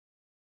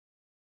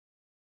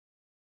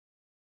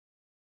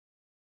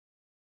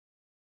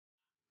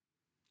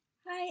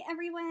Hi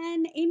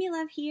everyone, Amy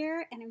Love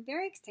here, and I'm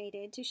very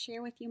excited to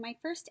share with you my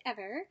first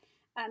ever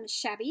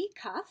shabby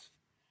cuff.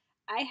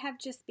 I have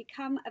just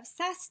become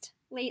obsessed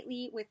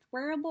lately with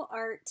wearable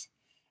art,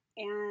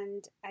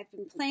 and I've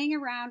been playing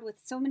around with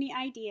so many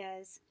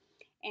ideas,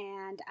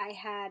 and I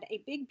had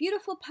a big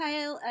beautiful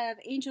pile of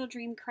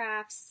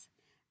AngeldreamCrafts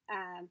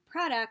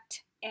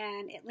product,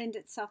 and it lent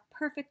itself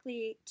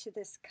perfectly to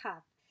this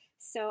cup.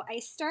 So I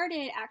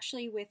started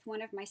actually with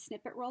one of my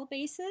snippet roll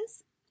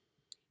bases.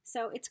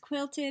 So it's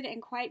quilted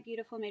and quite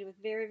beautiful, made with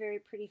very, very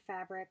pretty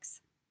fabrics.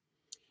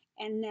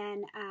 And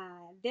then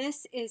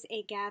this is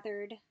a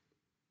gathered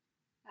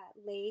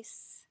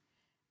lace.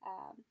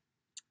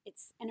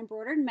 It's an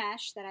embroidered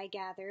mesh that I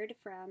gathered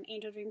from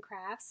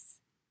AngeldreamCrafts.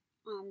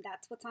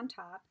 That's what's on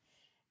top.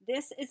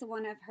 This is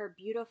one of her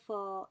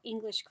beautiful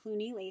English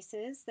Cluny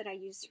laces that I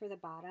used for the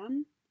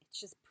bottom. It's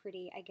just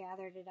pretty. I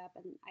gathered it up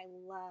and I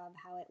love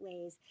how it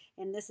lays.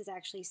 And this is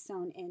actually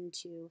sewn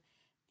into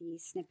the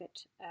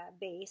snippet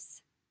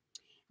base.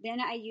 Then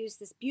I use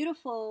this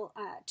beautiful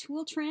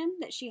tool trim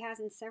that she has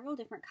in several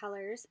different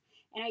colors.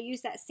 And I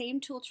use that same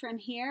tool trim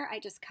here. I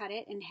just cut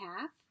it in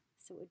half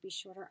so it would be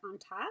shorter on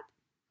top.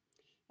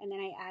 And then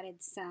I added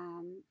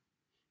some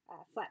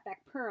flat back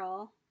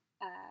pearl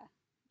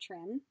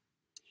trim.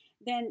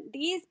 Then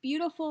these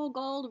beautiful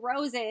gold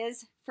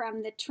roses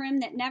from the trim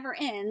that never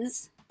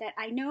ends that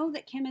I know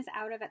that Kim is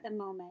out of at the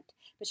moment.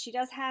 But she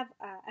does have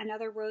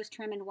another rose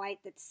trim in white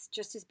that's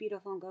just as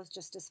beautiful and goes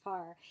just as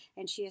far.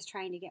 And she is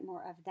trying to get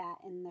more of that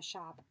in the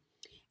shop.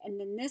 And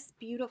then this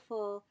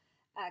beautiful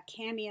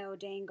cameo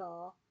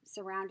dangle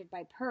surrounded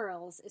by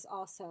pearls is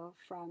also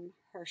from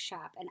her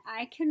shop. And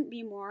I couldn't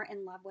be more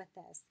in love with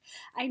this.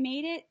 I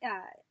made it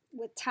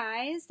with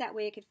ties. That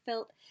way it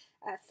could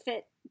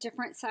fit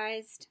different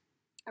sized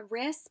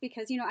wrists,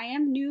 because I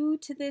am new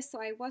to this,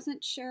 so I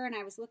wasn't sure, and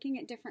I was looking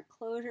at different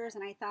closures,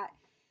 and I thought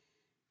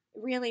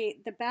really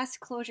the best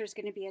closure is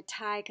going to be a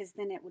tie, because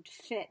then it would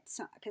fit.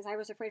 So because I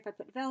was afraid if I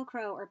put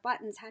Velcro or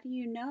buttons, how do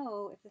you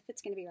know if the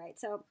fit's going to be right?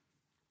 So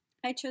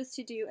I chose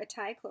to do a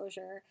tie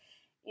closure,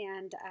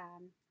 and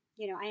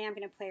I am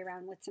going to play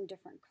around with some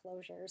different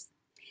closures.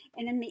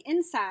 And then the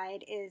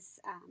inside is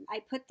I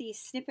put the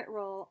snippet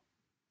roll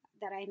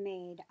that I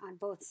made on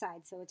both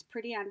sides. So it's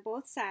pretty on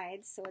both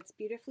sides, so it's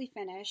beautifully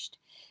finished.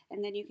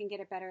 And then you can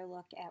get a better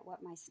look at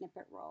what my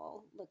snippet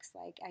roll looks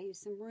like. I use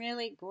some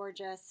really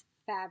gorgeous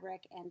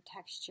fabric and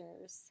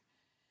textures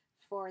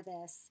for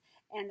this.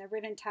 And the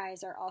ribbon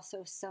ties are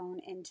also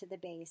sewn into the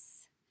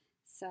base.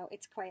 So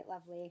it's quite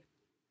lovely.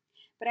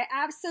 But I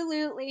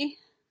absolutely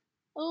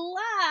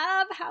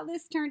love how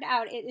this turned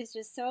out. It is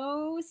just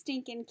so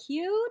stinking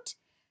cute.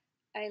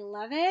 I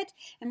love it.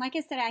 And like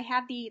I said, I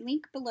have the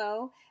link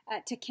below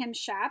to Kim's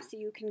shop, so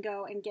you can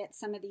go and get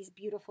some of these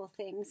beautiful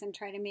things and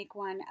try to make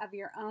one of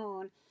your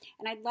own.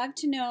 And I'd love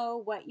to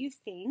know what you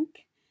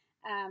think.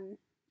 I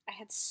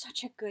had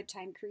such a good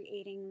time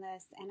creating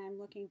this, and I'm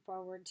looking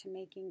forward to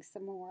making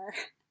some more.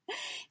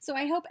 So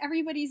I hope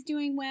everybody's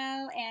doing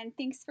well, and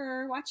thanks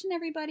for watching,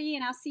 everybody,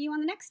 and I'll see you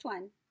on the next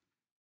one.